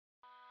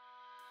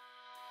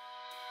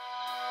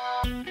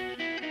Welcome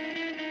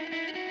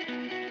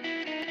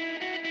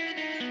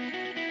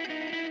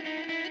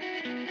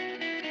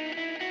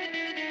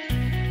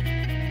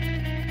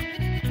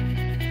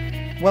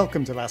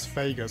to Las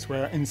Vegas,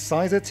 where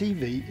Insider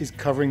TV is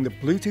covering the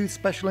Bluetooth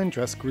Special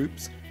Interest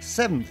Group's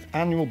 7th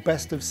annual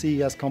Best of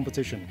CES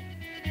competition.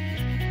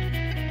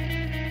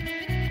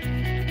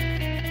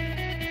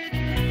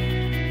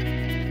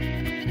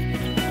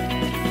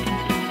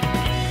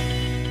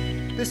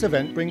 This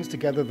event brings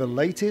together the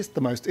latest,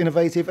 the most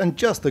innovative, and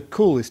just the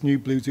coolest new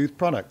Bluetooth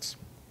products.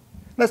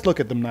 Let's look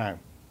at them now.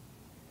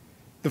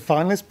 The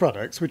finalist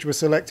products, which were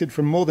selected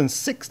from more than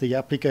 60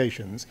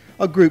 applications,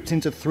 are grouped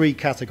into 3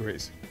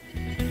 categories.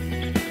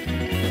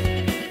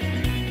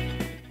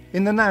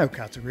 In the Now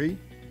category,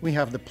 we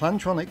have the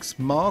Plantronics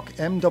Mark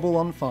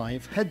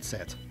M115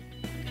 headset,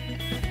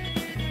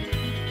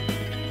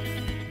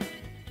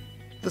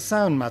 the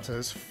Sound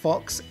Matters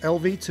Fox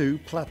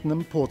LV2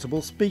 Platinum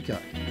portable speaker,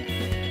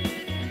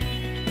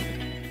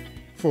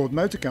 Ford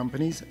Motor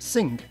Company's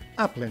Sync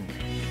Uplink,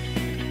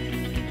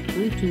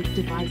 Bluetooth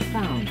device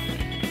found.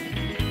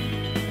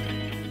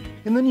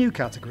 In the New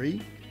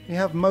category, we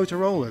have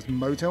Motorola's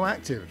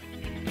MOTOACTV,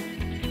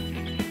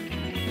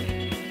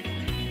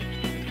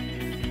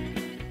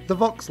 the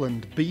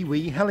Voxland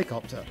BWE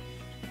helicopter,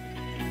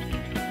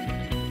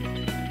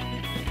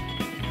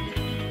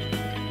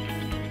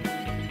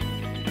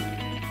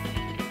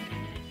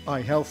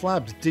 iHealth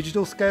Labs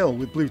digital scale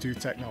with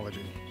Bluetooth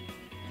technology,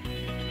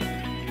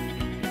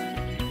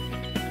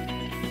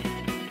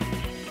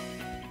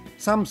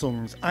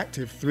 Samsung's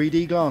active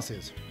 3D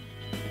glasses,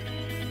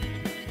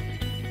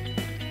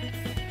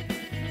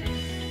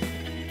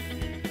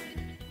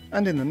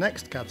 and in the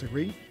next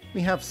category,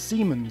 we have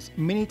Siemens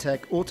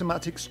Minitech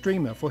automatic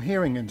streamer for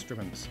hearing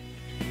instruments,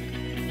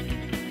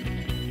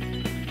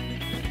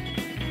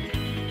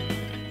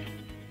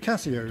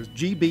 Casio's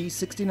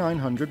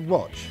GB6900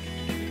 watch,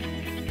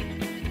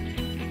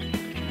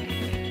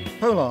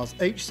 Polar's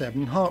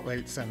H7 heart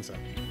rate sensor.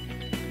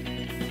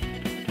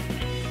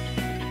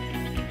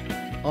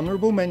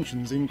 Honourable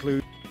mentions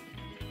include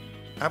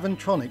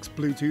Avantronic's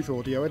Bluetooth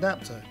audio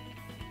adapter,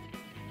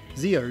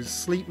 Zio's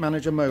Sleep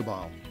Manager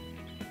mobile,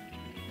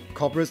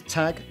 Cobra's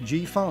Tag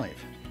G5,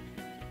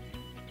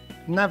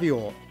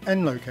 Navior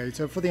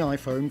N-Locator for the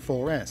iPhone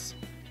 4S,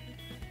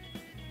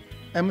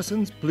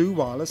 Emerson's Blue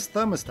Wireless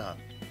Thermostat,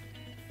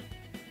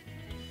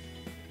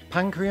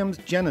 Pancreum's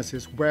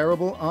Genesis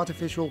Wearable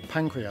Artificial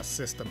Pancreas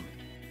System.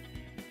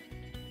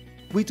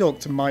 We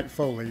talked to Mike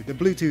Foley, the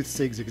Bluetooth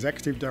SIG's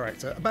Executive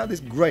Director, about this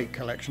great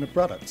collection of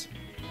products.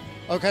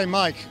 Okay,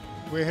 Mike,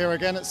 we're here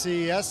again at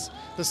CES,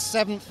 the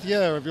 7th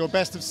year of your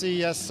Best of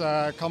CES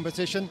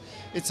competition.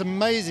 It's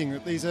amazing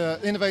that these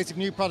innovative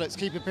new products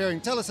keep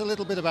appearing. Tell us a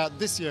little bit about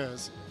this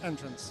year's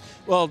entrance.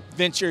 Well,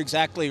 Vince, you're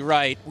exactly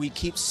right. We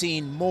keep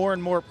seeing more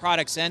and more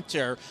products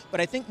enter, but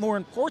I think more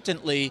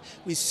importantly,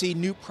 we see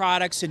new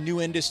products in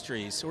new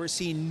industries. So we're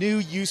seeing new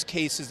use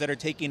cases that are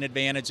taking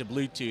advantage of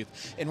Bluetooth,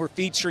 and we're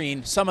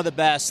featuring some of the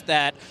best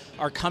that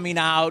are coming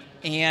out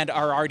and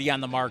are already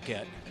on the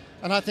market.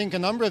 And I think a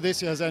number of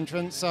this year's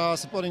entrants are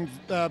supporting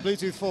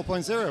Bluetooth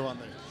 4.0, aren't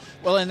they?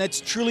 Well, and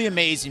that's truly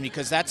amazing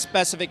because that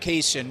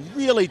specification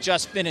really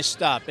just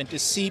finished up, and to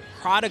see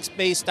products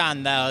based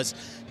on those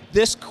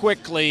this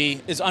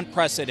quickly is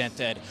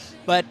unprecedented.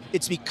 But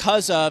it's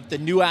because of the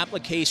new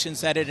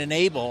applications that it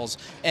enables,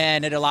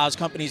 and it allows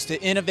companies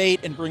to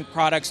innovate and bring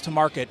products to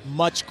market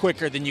much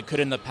quicker than you could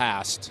in the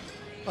past.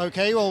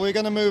 Okay, well, we're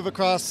going to move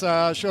across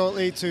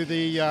shortly to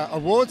the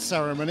awards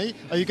ceremony.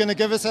 Are you going to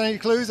give us any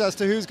clues as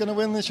to who's going to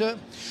win this year?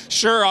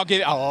 Sure, I'll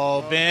give.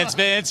 Oh,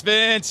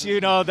 Vince, you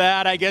know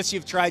that. I guess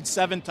you've tried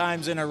 7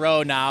 times in a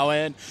row now,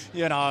 and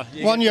you know.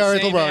 One year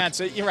it'll work.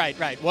 Answer. You're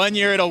right. 1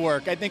 year it'll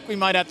work. I think we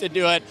might have to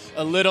do it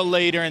a little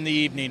later in the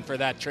evening for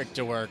that trick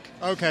to work.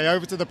 Okay,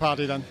 over to the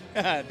party then.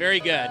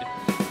 Very good.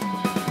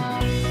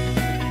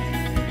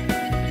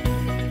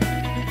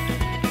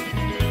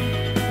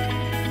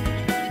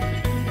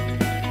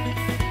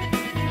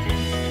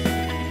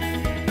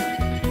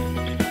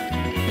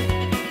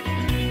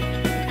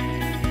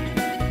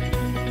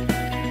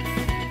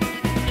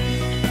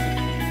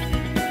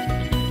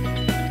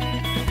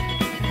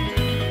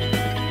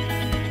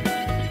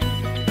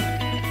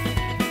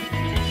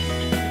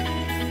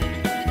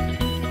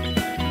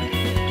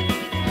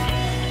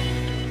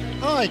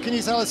 Hi, can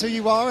you tell us who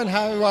you are and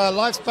how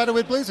life's better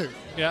with Bluetooth?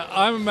 Yeah,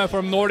 I'm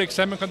from Nordic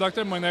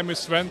Semiconductor. My name is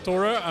Sven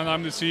Tore, and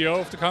I'm the CEO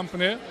of the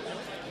company.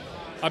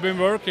 I've been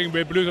working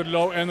with Bluetooth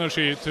Low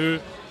Energy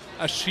to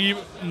achieve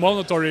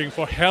monitoring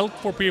for health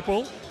for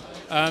people.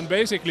 And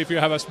basically, if you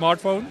have a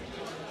smartphone,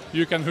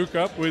 you can hook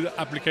up with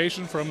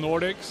application from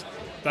Nordics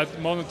that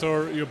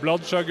monitor your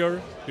blood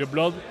sugar, your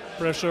blood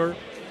pressure,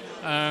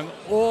 and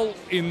all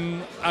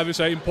in, I would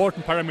say,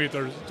 important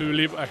parameters to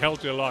live a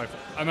healthier life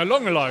and a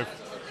longer life.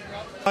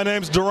 My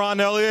name's Duran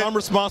Elliott. I'm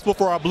responsible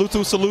for our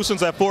Bluetooth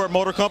solutions at Ford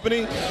Motor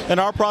Company,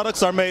 and our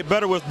products are made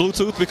better with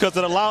Bluetooth because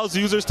it allows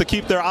users to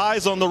keep their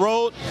eyes on the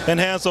road and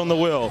hands on the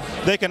wheel.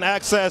 They can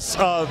access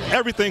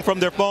everything from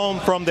their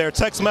phone, from their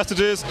text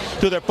messages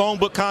to their phone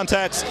book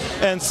contacts,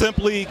 and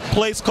simply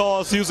place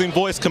calls using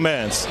voice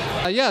commands.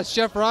 Yes,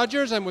 Jeff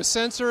Rogers. I'm with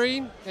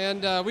Sensory,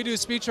 and we do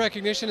speech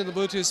recognition in the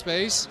Bluetooth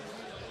space.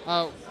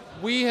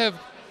 We have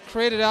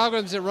created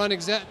algorithms that run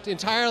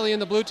entirely in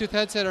the Bluetooth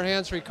headset or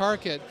hands-free car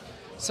kit,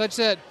 such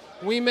that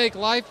we make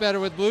life better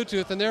with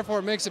Bluetooth, and therefore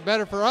it makes it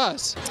better for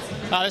us.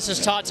 This is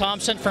Todd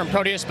Thompson from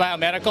Proteus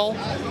Biomedical.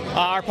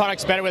 Our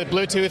product's better with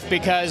Bluetooth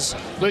because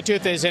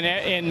Bluetooth is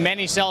in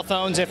many cell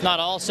phones, if not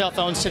all cell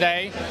phones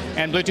today,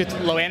 and Bluetooth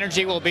Low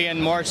Energy will be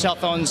in more cell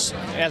phones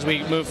as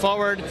we move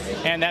forward,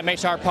 and that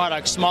makes our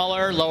product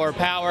smaller, lower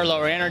power,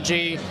 lower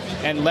energy,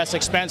 and less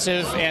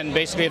expensive, and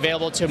basically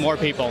available to more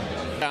people.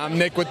 I'm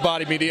Nick with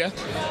Body Media,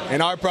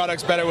 and our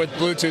product's better with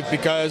Bluetooth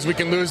because we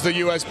can lose the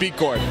USB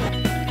cord.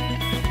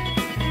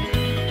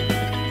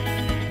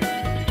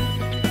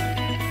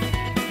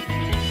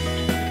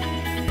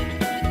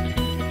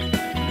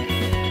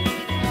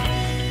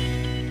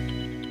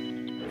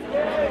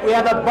 We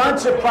have a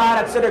bunch of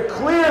products that are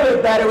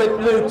clearly better with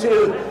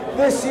Bluetooth.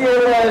 This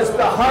year was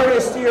the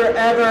hardest year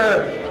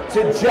ever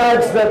to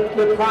judge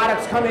the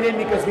products coming in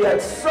because we had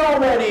so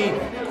many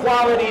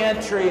quality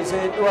entries.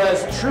 It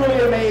was truly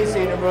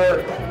amazing, and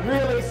we're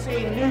really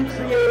seeing new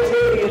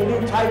creativity and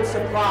new types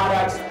of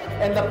products,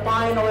 and the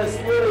finalists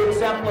really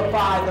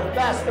exemplify the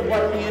best of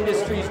what the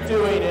industry's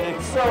doing, and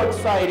it's so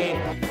exciting.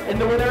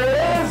 And the winner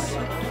is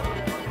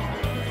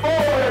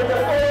Ford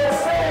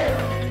SIG.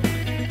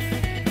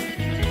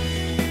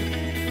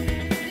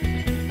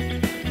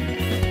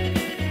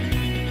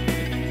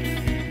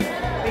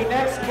 The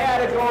next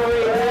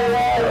category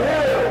is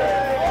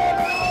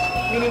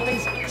new, meaning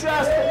things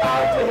just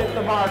about to hit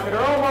the market or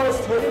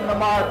almost hitting the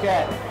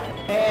market.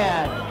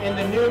 And in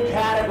the new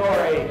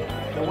category,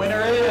 the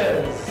winner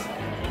is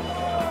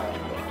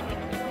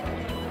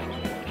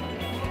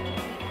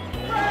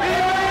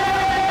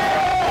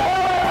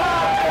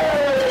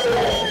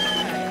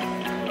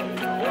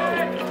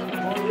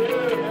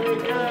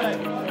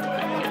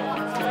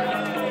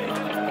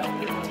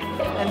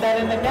and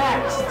then in the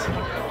next,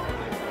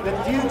 the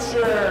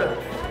future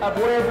of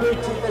where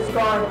Bluetooth is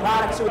going,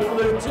 products with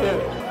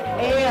Bluetooth.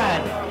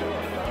 And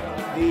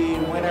the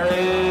winner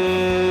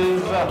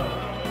is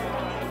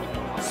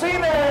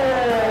Siemens!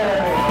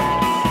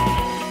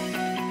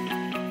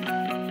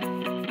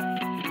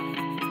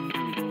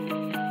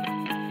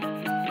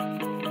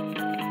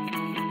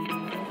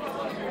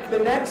 The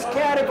next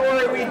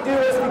category we do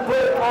is we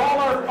put all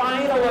our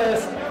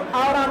finalists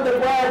out on the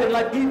web and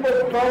let people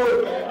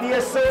vote via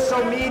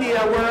social media,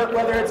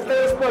 whether it's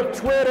Facebook,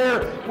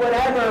 Twitter,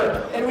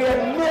 whatever. And we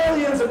had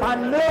millions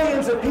upon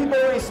millions of people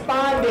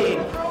responding.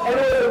 And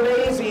it was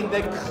amazing.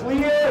 The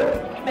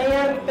clear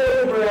fan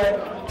favorite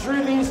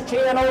through these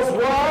channels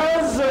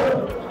was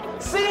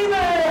Siemens!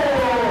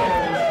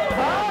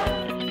 Huh?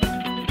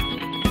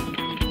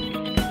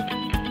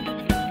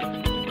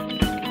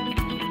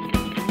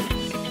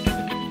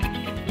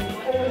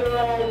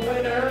 Overall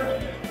winner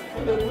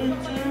for the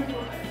Bluetooth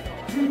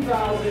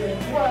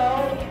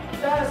 2012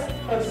 Best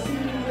of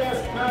CES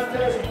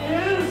contest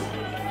is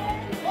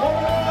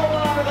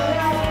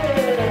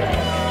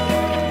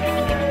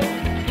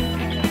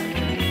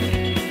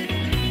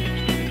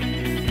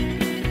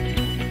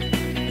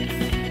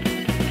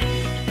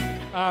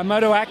Motorola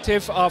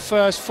MOTOACTV, our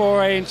first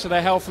foray into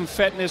the health and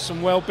fitness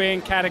and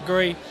well-being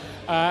category,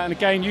 and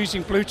again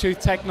using Bluetooth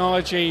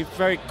technology,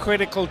 very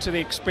critical to the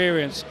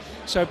experience.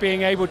 So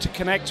being able to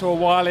connect to a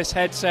wireless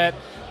headset,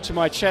 to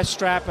my chest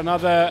strap and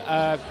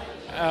other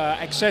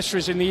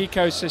accessories in the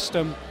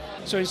ecosystem.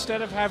 So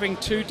instead of having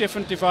two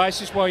different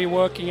devices while you're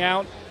working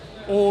out,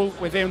 all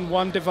within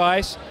one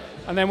device.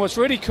 And then what's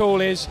really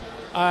cool is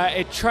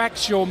it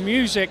tracks your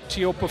music to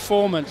your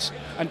performance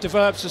and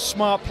develops a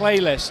smart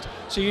playlist.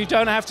 So you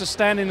don't have to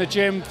stand in the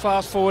gym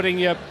fast forwarding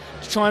to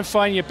try and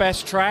find your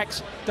best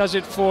tracks, does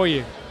it for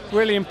you.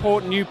 Really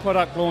important new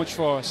product launch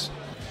for us.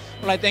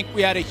 Well, I think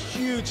we had a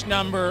huge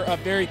number of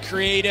very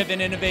creative and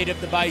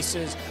innovative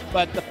devices,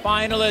 but the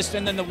finalists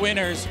and then the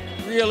winners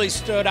really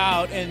stood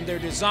out in their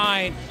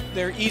design,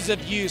 their ease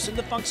of use, and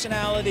the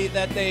functionality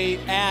that they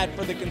add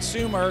for the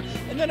consumer,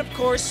 and then of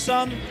course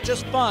some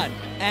just fun.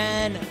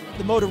 And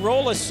the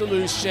Motorola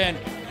solution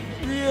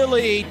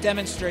really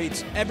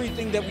demonstrates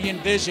everything that we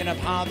envision of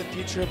how the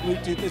future of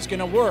Bluetooth is going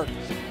to work.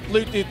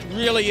 Bluetooth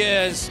really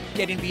is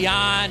getting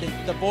beyond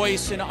the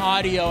voice and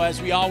audio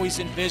as we always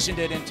envisioned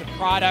it into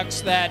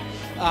products that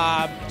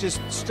just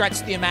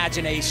stretch the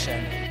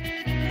imagination.